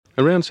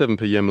Around 7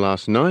 p.m.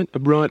 last night, a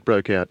riot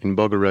broke out in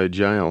Boggo Road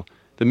Jail.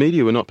 The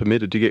media were not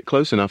permitted to get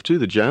close enough to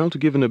the jail to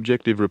give an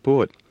objective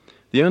report.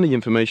 The only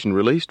information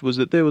released was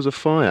that there was a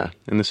fire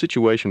and the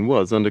situation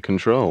was under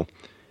control.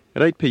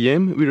 At 8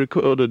 p.m, we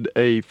recorded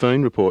a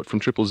phone report from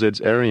Triple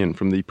Z's Arian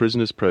from the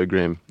Prisoners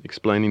Program,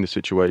 explaining the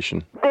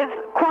situation. There's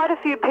quite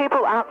a few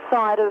people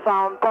outside of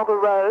Boggo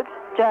Road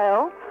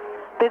Jail.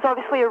 There's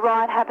obviously a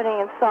riot happening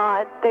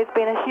inside. There's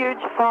been a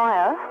huge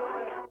fire,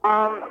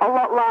 a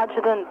lot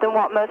larger than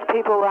what most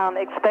people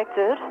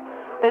expected.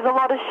 There's a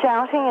lot of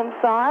shouting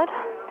inside.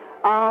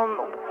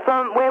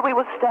 From where we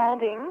were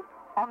standing,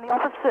 on the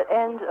opposite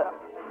end,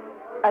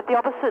 at the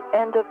opposite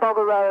end of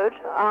Boggo Road,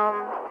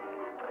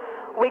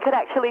 we could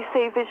actually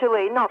see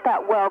visually, not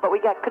that well, but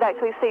we could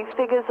actually see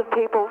figures of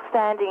people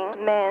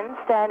men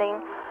standing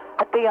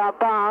at the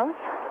bars,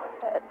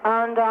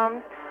 and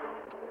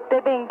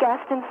they're being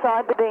gassed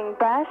inside, they're being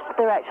bashed,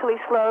 they're actually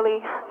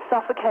slowly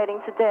suffocating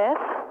to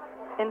death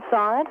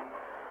inside,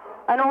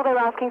 and all they're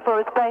asking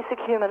for is basic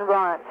human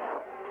rights.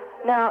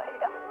 Now,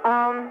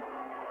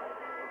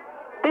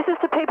 this is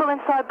to people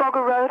inside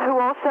Boggo Road who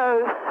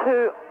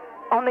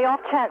on the off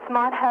chance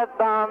might have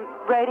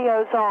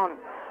radios on.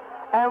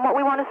 And what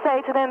we want to say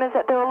to them is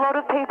that there are a lot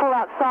of people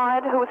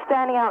outside who are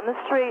standing out in the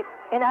street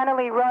in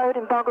Annerley Road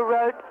and Boggo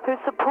Road who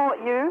support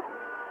you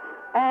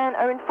and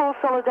are in full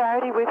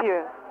solidarity with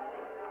you.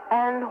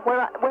 And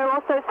we're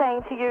also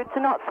saying to you to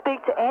not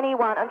speak to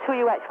anyone until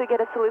you actually get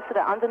a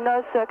solicitor, under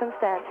no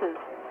circumstances,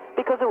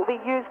 because it will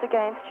be used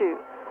against you.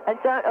 And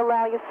don't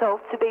allow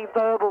yourself to be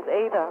verbal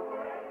either.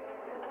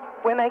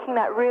 We're making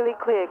that really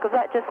clear, because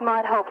that just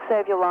might help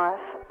save your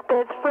life.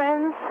 There's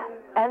friends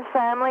and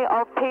family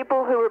of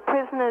people who are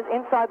prisoners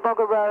inside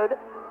Boggo Road,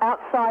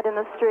 outside in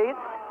the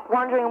streets,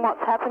 wondering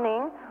what's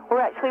happening.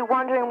 We're actually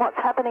wondering what's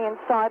happening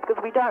inside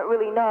because we don't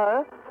really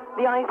know.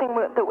 The only thing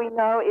that we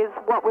know is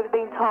what we've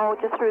been told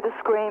just through the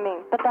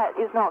screaming, but that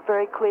is not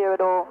very clear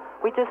at all.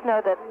 We just know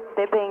that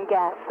they're being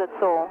gassed,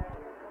 that's all.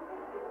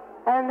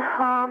 And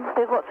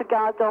there's lots of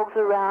guard dogs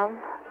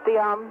around. The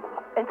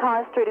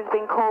entire street has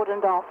been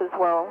cordoned off as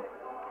well.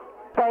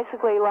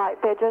 Basically,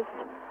 they're just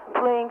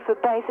pleading for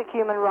basic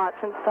human rights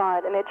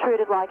inside, and they're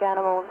treated like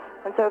animals.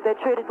 And so if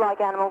they're treated like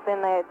animals,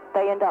 then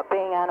they end up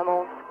being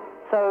animals.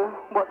 So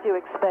what do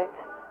you expect?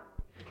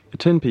 At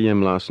 10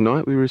 p.m. last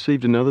night, we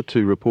received another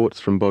 2 reports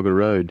from Boggo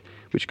Road,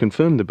 which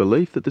confirmed the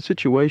belief that the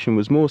situation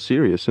was more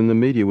serious than the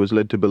media was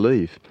led to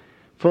believe.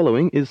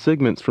 Following is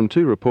segments from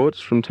 2 reports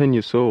from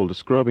Tanya Saul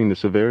describing the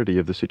severity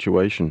of the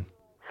situation.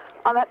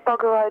 I'm at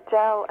Boggo Road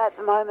Jail at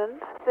the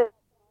moment. There's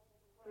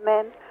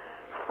men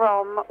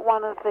from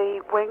one of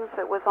the wings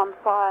that was on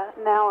fire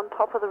now on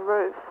top of the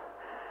roof.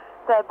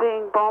 They're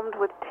being bombed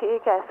with tear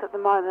gas at the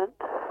moment,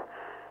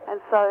 and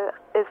so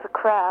is the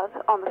crowd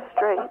on the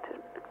street,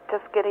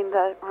 just getting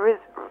the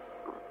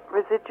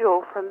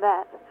residual from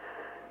that.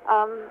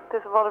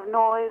 There's a lot of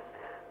noise,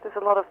 there's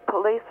a lot of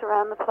police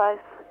around the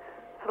place,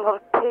 there's a lot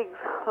of pigs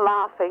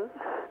laughing,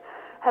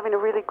 having a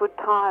really good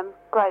time,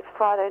 great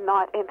Friday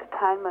night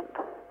entertainment.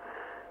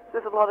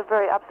 There's a lot of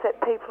very upset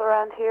people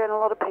around here and a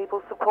lot of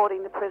people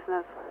supporting the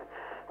prisoners.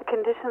 The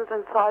conditions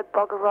inside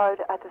Boggo Road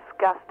are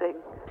disgusting.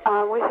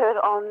 We heard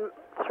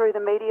through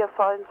the media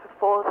phones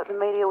before that the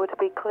media were to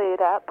be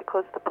cleared out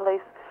because the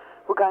police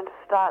were going to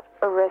start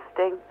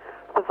arresting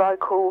the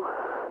vocal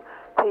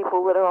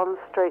people that are on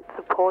the street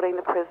supporting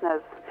the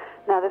prisoners.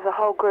 Now there's a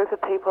whole group of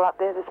people up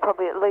there. There's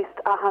probably at least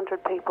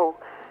 100 people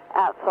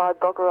outside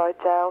Boggo Road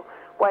Jail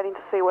waiting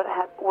to see what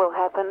will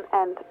happen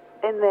and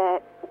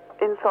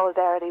in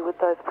solidarity with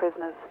those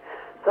prisoners.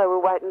 So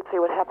we'll wait and see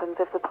what happens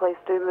if the police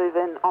do move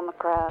in on the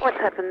crowd. What's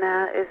happened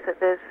now is that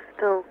there's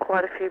still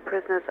quite a few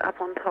prisoners up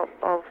on top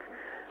of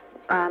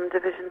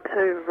Division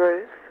 2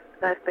 roof.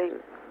 They've been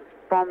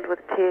bombed with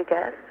tear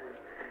gas.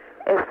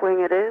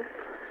 F-wing it is.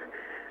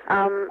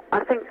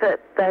 I think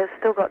that they've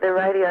still got their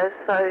radios,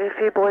 so if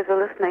you boys are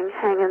listening,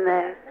 hang in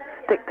there,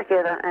 stick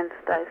together and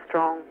stay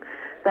strong.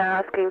 They're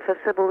asking for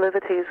civil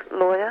liberties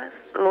lawyers.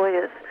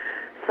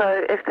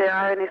 So if there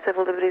are any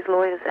civil liberties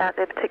lawyers out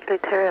there, particularly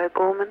Terry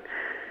O'Gorman,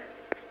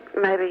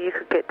 maybe you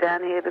could get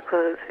down here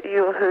because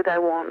you're who they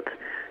want.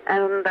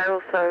 And they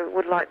also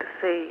would like to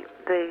see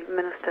the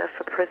Minister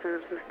for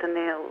Prisons, Mr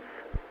Niels.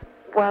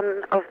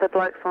 One of the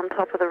blokes on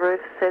top of the roof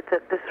said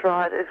that this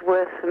riot is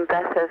worse than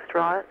Bathurst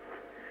riots.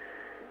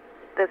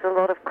 There's a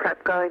lot of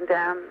crap going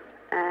down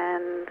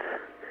and,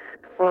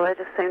 well, they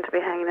just seem to be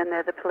hanging in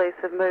there. The police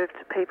have moved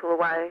people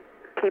away,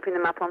 keeping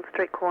them up on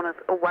street corners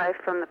away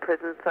from the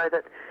prison so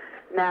that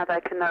now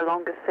they can no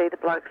longer see the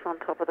blokes on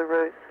top of the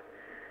roof.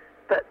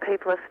 But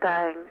people are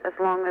staying. As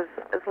long as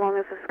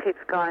this keeps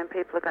going,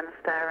 people are going to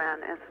stay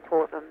around and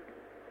support them.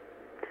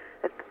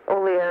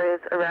 All the areas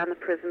around the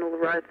prison, all the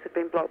roads have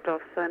been blocked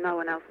off, so no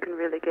one else can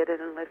really get in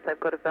unless they've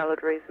got a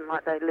valid reason,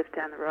 like they live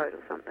down the road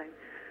or something.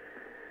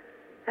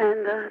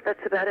 And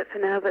that's about it for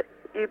now, but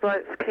you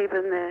blokes keep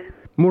in there.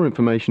 More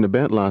information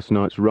about last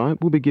night's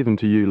riot will be given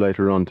to you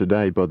later on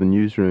today by the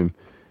newsroom.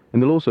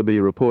 And there'll also be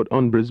a report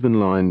on Brisbane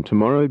Line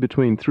tomorrow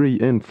between 3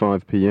 and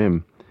 5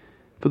 p.m.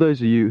 For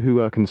those of you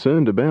who are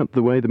concerned about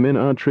the way the men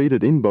are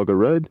treated in Boggo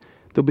Road,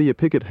 there'll be a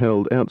picket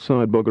held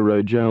outside Boggo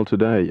Road Jail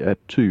today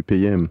at 2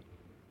 p.m.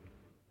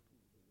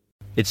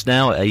 It's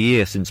now a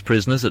year since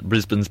prisoners at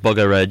Brisbane's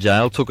Boggo Road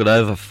Jail took it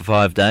over for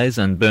 5 days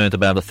and burnt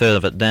about a third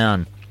of it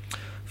down.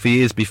 For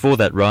years before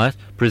that riot,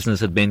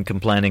 prisoners had been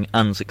complaining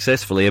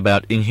unsuccessfully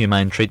about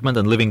inhumane treatment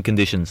and living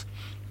conditions.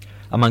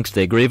 Amongst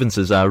their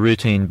grievances are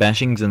routine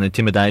bashings and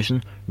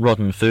intimidation,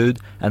 rotten food,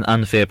 an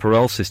unfair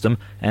parole system,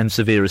 and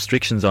severe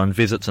restrictions on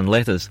visits and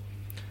letters.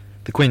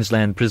 The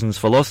Queensland Prisons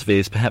philosophy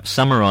is perhaps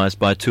summarised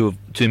by two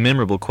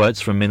memorable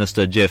quotes from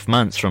Minister Jeff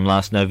Muntz from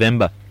last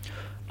November.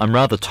 "I'm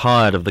rather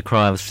tired of the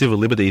cry of civil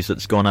liberties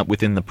that's gone up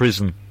within the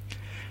prison."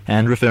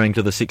 And referring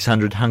to the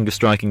 600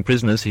 hunger-striking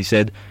prisoners, he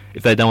said,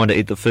 "If they don't want to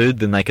eat the food,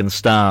 then they can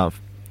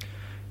starve."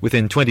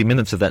 Within 20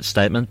 minutes of that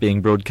statement being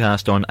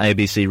broadcast on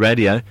ABC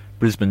radio,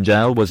 Brisbane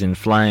Jail was in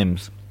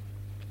flames.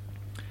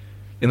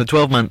 In the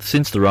 12 months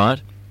since the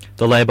riot,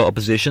 the Labor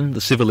opposition, the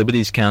Civil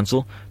Liberties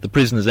Council, the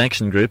Prisoners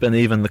Action Group and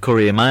even the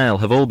Courier Mail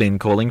have all been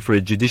calling for a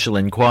judicial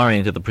inquiry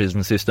into the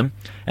prison system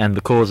and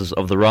the causes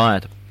of the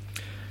riot.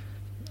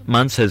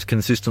 Muntz has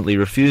consistently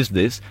refused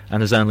this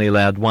and has only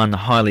allowed one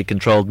highly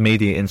controlled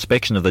media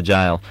inspection of the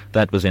jail.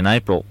 That was in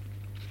April.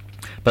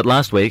 But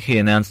last week he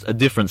announced a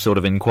different sort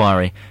of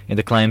inquiry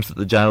into claims that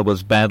the jail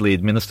was badly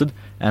administered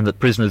and that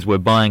prisoners were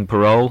buying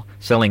parole,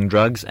 selling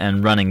drugs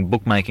and running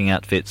bookmaking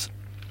outfits.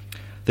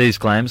 These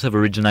claims have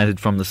originated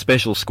from the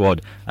Special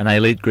Squad, an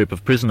elite group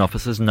of prison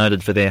officers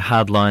noted for their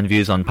hardline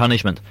views on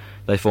punishment.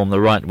 They form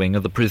the right wing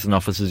of the Prison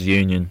Officers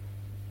Union.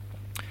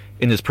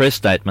 In his press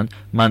statement,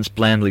 Muntz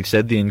blandly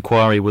said the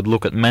inquiry would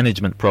look at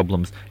management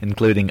problems,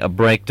 including a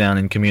breakdown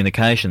in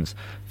communications.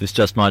 This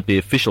just might be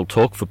official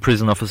talk for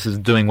prison officers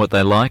doing what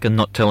they like and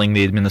not telling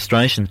the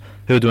administration,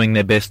 who are doing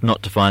their best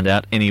not to find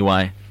out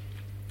anyway.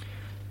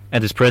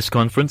 At his press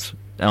conference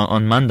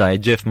on Monday,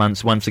 Jeff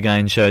Muntz once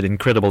again showed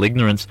incredible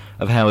ignorance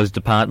of how his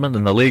department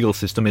and the legal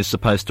system is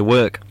supposed to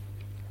work.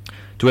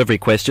 To every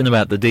question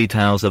about the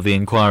details of the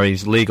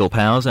inquiry's legal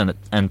powers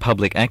and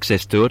public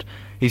access to it,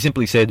 he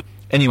simply said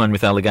anyone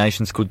with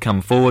allegations could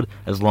come forward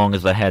as long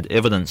as they had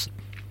evidence.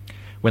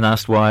 When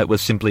asked why it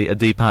was simply a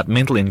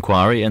departmental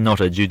inquiry and not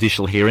a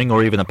judicial hearing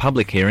or even a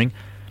public hearing,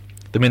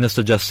 the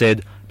Minister just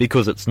said,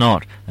 because it's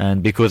not,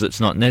 and because it's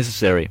not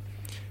necessary.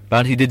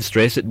 But he did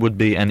stress it would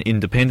be an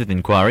independent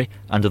inquiry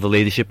under the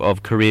leadership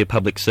of career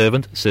public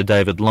servant Sir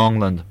David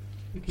Longland.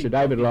 Sir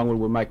David Longland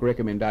will make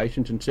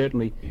recommendations, and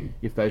certainly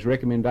if those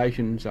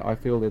recommendations, I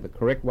feel they're the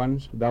correct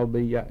ones, they'll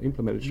be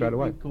implemented straight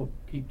away. You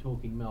keep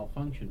talking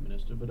malfunction,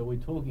 Minister, but are we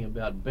talking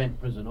about bent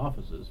prison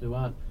officers who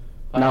aren't...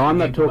 No, I'm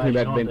not talking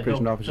about bent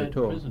prison officers at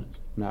all.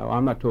 No,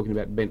 I'm not talking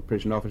about bent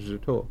prison officers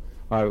at all.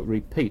 I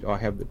repeat, I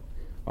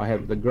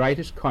have the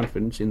greatest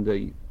confidence in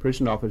the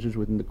prison officers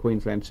within the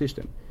Queensland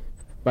system.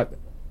 But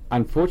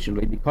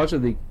unfortunately, because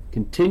of the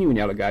continuing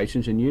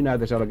allegations, and you know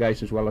those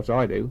allegations as well as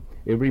I do,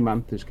 every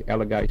month there's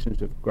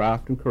allegations of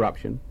graft and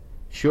corruption,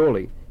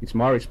 surely it's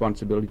my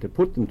responsibility to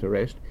put them to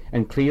rest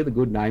and clear the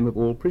good name of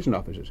all prison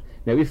officers.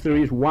 Now, if there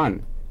is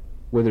one,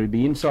 whether it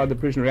be inside the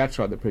prison or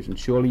outside the prison,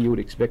 surely you would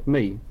expect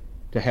me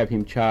to have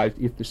him charged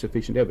if there's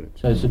sufficient evidence.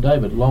 So Sir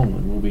David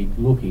Longland will be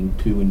looking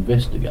to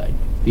investigate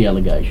the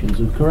allegations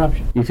of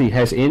corruption? If he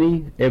has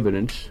any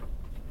evidence,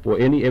 or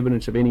any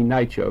evidence of any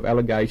nature of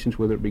allegations,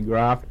 whether it be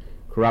graft,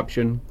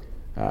 corruption,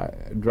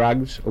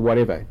 drugs or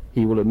whatever,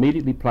 he will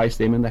immediately place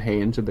them in the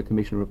hands of the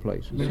Commissioner of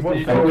Police,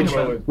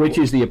 which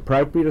is the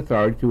appropriate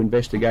authority to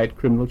investigate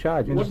criminal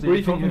charges. What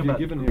briefing have you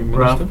given him,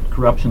 Minister?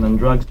 Corruption and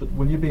drugs, but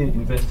will you be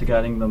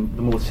investigating the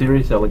more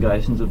serious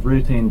allegations of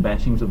routine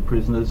bashings of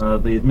prisoners,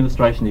 the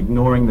administration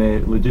ignoring their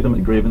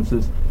legitimate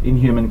grievances,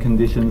 inhuman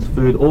conditions,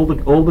 food, all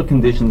the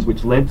conditions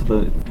which led to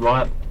the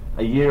riot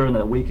a year and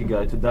a week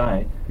ago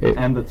today,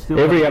 and that still...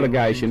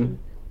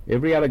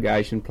 Every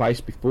allegation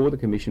placed before the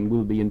Commission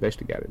will be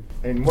investigated.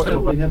 And what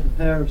will he have the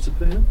power of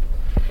subpoena?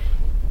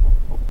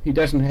 He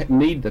doesn't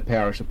need the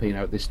power of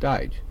subpoena at this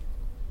stage.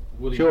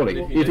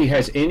 Surely, if he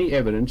has any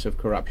evidence of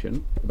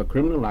corruption of a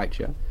criminal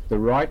nature, the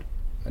right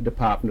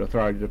department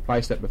authority to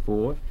place that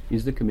before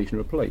is the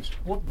Commissioner of Police.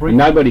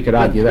 Nobody could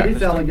argue that.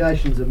 If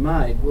allegations are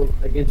made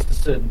against a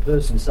certain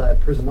person, say a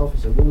prison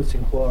officer, will this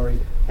inquiry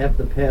have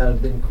the power to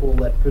then call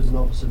that prison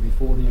officer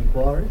before the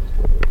inquiry?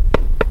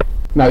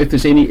 No, if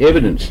there's any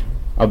evidence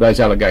of those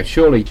allegations,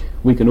 surely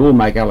we can all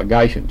make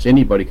allegations.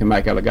 Anybody can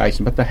make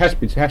allegations, but there has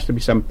to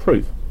be some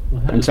proof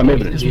and some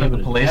evidence. Isn't that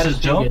the police's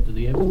job?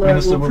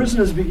 Will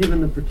prisoners be given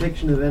the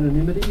protection of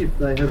anonymity if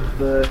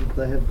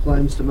they have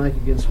claims to make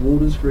against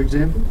warders, for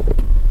example,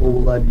 or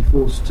will they be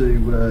forced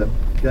to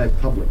go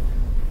public?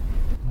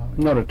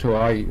 Not at all.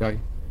 I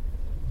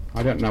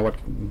don't know what.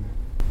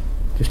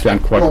 Just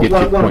don't quite get your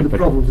point. One of the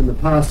problems in the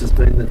past has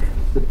been that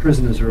the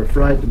prisoners are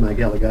afraid to make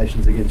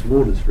allegations against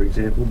warders, for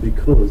example,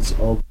 because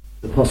of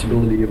the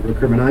possibility of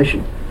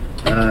recrimination.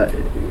 Are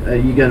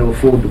you going to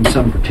afford them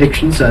some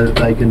protection so that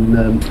they can...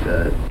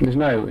 There's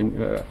no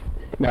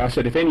No, I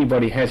said if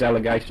anybody has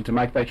allegations to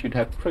make, they should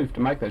have proof to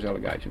make those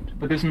allegations.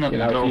 But isn't that you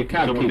know, you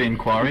can't the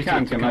inquiry? You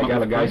can't make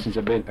allegations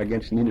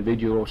against an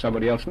individual or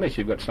somebody else unless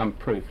you've got some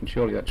proof, and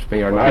surely that's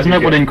fair enough. Isn't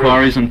that what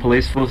inquiries and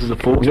police forces are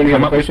for? Is there any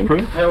other question?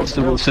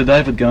 So will Sir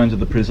David go into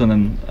the prison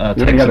and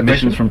take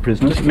submissions from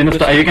prisoners?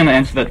 Minister, are you going to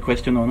answer that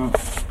question or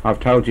not? I've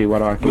told you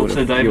what I thought. Will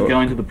Sir David go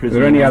into the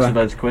prison and answer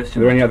those questions?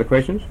 Are there any other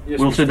questions? Yes,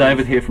 will Sir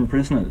David hear from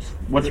prisoners?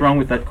 What's wrong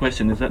with that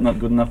question? Is that not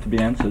good enough to be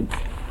answered?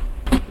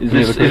 Is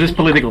this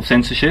political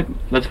censorship?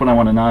 That's what I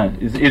want to know.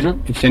 Is it?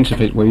 It's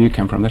censorship where you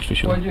come from, that's for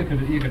sure. Well, you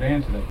could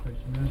answer that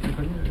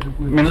question,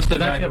 Minister,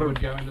 David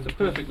would go into the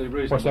perfectly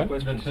reasonable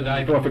question.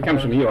 Well, if it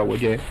comes from you, I would,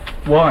 yeah.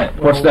 Why?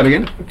 What's that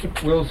again?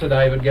 Will Sir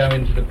David go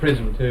into the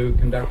prison to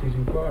conduct his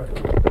inquiry?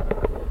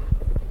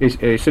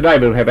 Sir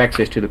David will have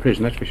access to the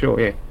prison, that's for sure,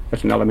 yeah.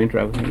 That's an element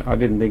of it. I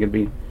didn't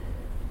think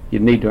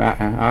you'd need to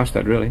ask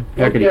that, really.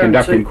 How could he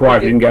conduct an inquiry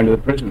if he didn't go into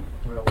the prison?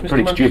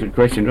 Pretty stupid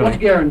question, really. What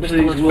guarantees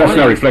that's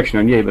no reflection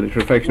on you, but it's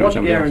reflection on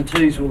somebody else. What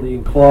guarantees will the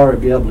inquiry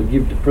be able to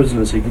give to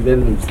prisoners who give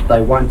evidence that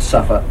they won't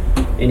suffer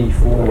any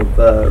form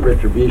of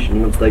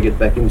retribution once they get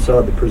back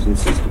inside the prison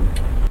system?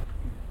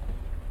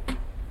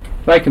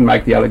 They can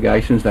make the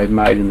allegations they've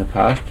made in the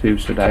past to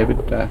Sir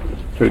David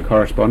through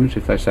correspondence,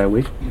 if they so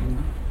wish.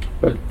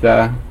 But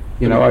I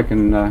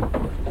can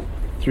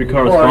through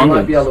correspondence.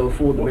 Won't be able to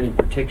afford them any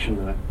protection,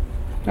 though.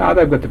 No,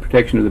 they've got the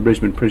protection of the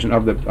Brisbane prison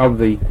of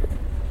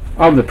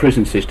the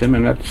prison system,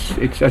 and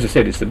it's as I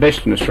said, it's the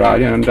best in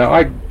Australia, and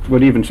I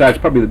would even say it's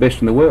probably the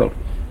best in the world.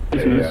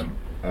 This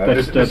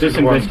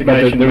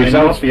investigation may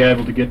not be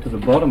able to get to the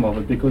bottom of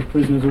it because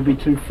prisoners will be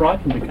too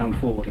frightened to come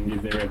forward and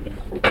give their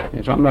evidence.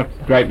 Yes, I'm not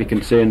greatly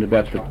concerned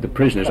about the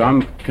prisoners.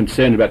 I'm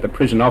concerned about the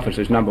prison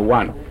officers, number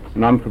one,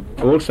 and I'm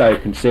also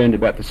concerned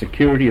about the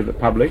security of the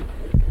public,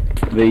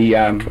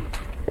 the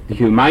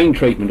humane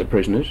treatment of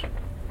prisoners,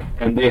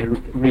 and their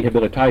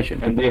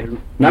rehabilitation. And their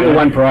number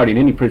one priority in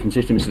any prison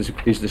system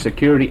is the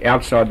security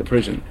outside the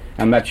prison,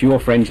 and that's your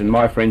friends and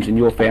my friends and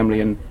your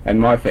family and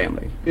my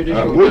family.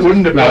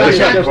 Wouldn't it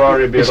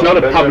be it's not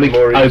a public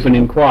open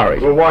inquiry.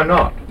 Well, why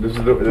not?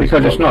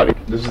 Because it's not.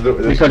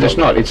 Because it's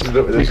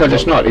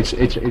not.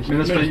 It's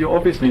Minister, you're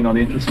obviously not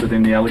interested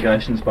in the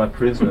allegations by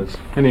prisoners.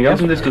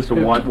 Isn't this just a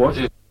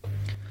whitewash?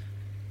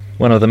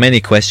 One of the many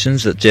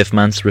questions that Jeff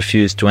Muntz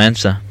refused to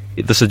answer.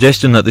 The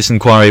suggestion that this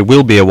inquiry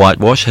will be a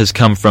whitewash has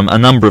come from a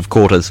number of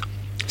quarters: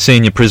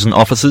 senior prison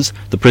officers,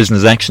 the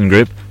Prisoners Action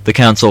Group, the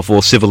Council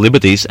for Civil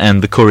Liberties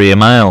and the Courier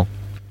Mail.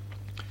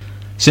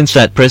 Since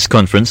that press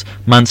conference,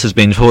 Muntz has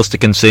been forced to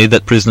concede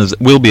that prisoners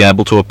will be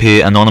able to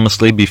appear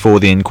anonymously before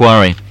the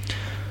inquiry.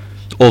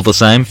 All the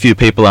same, few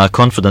people are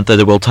confident that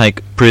it will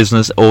take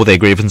prisoners or their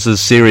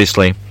grievances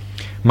seriously.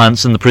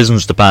 Muntz and the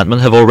Prisons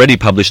Department have already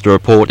published a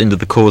report into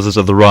the causes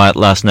of the riot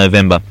last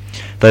November.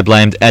 They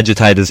blamed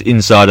agitators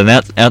inside and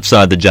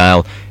outside the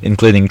jail,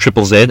 including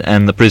Triple Z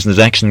and the Prisoners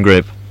Action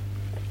Group.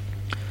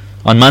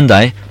 On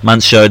Monday,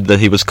 Muntz showed that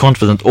he was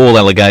confident all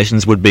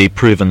allegations would be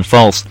proven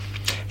false.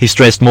 He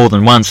stressed more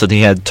than once that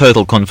he had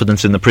total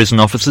confidence in the prison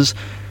officers,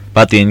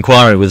 but the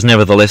inquiry was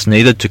nevertheless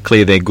needed to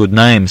clear their good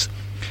names.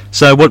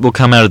 So what will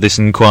come out of this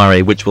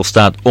inquiry, which will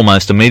start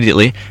almost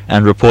immediately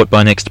and report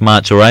by next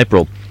March or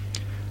April?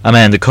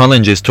 Amanda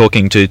Collins is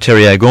talking to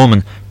Terry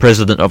O'Gorman,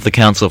 President of the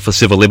Council for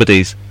Civil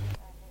Liberties.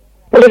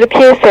 Well, it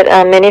appears that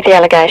many of the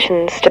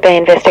allegations to be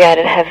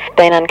investigated have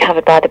been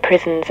uncovered by the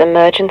prison's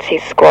emergency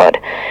squad.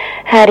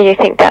 How do you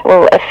think that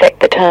will affect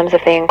the terms of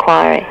the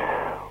inquiry?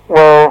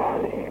 Well,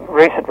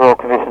 recent royal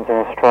commissions in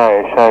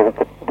Australia show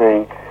that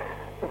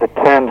the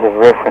terms of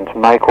reference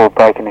make or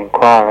break an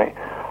inquiry.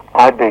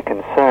 I'd be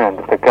concerned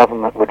that the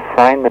government would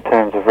frame the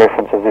terms of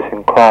reference of this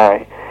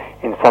inquiry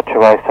in such a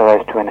way so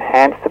as to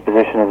enhance the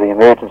position of the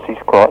emergency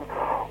squad,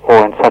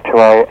 or in such a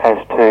way as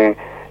to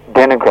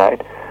denigrate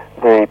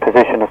the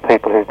position of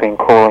people who've been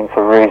calling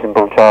for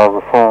reasonable jail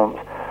reforms.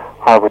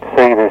 I would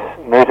see this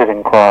mooted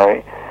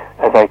inquiry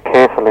as a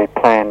carefully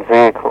planned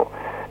vehicle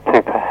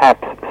to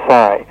perhaps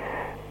say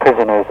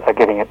prisoners are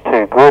getting it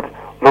too good,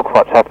 look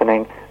what's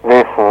happening,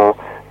 therefore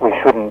we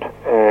shouldn't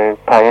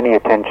pay any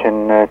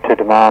attention to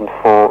demands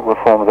for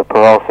reform of the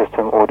parole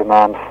system or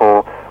demands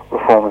for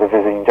reform of the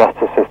visiting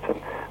justice system.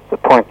 The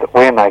point that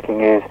we're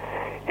making is,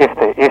 if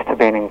there is to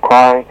be an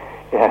inquiry,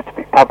 it has to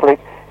be public,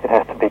 it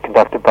has to be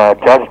conducted by a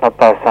judge, not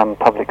by some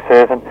public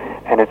servant,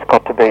 and it's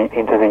got to be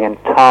into the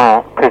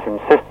entire prison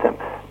system,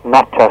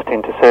 not just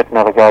into certain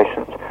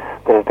allegations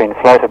that have been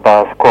floated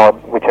by a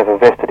squad which have a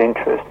vested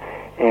interest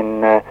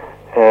in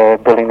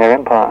building their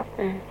empire.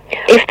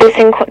 If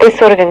this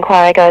sort of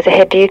inquiry goes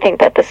ahead, do you think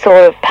that the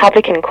sort of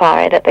public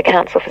inquiry that the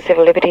Council for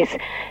Civil Liberties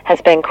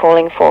has been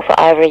calling for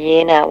over a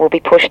year now will be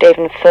pushed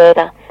even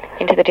further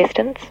into the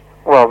distance?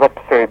 Well, that's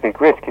a very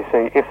big risk, you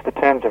see. If the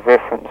terms of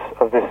reference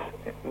of this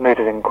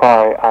mooted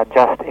inquiry are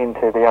just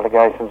into the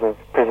allegations of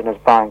prisoners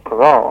buying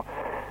parole,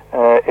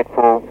 it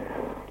will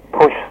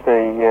push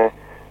the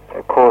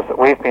cause that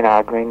we've been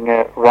arguing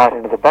right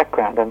into the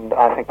background, and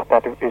I think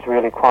that is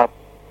really quite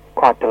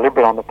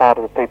deliberate on the part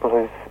of the people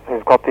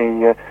who've got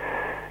the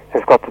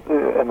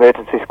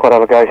emergency squad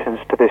allegations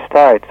to this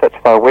stage. That's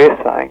why we're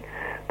saying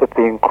that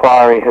the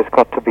inquiry has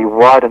got to be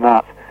wide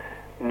enough,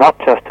 not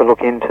just to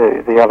look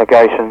into the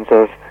allegations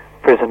of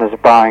prisoners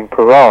barring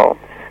parole,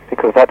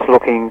 because that's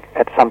looking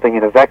at something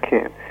in a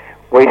vacuum.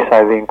 We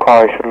say the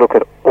inquiry should look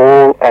at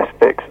all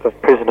aspects of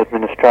prison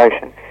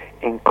administration,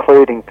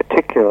 including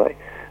particularly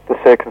the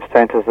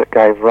circumstances that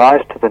gave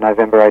rise to the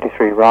November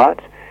 83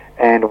 riots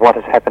and what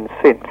has happened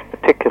since,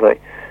 particularly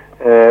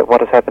what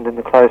has happened in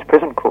the closed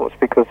prison courts,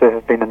 because there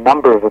have been a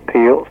number of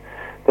appeals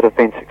that have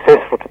been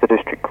successful to the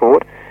district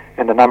court,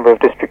 and a number of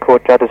district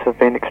court judges have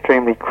been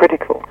extremely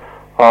critical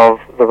of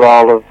the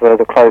role of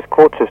the closed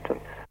court system.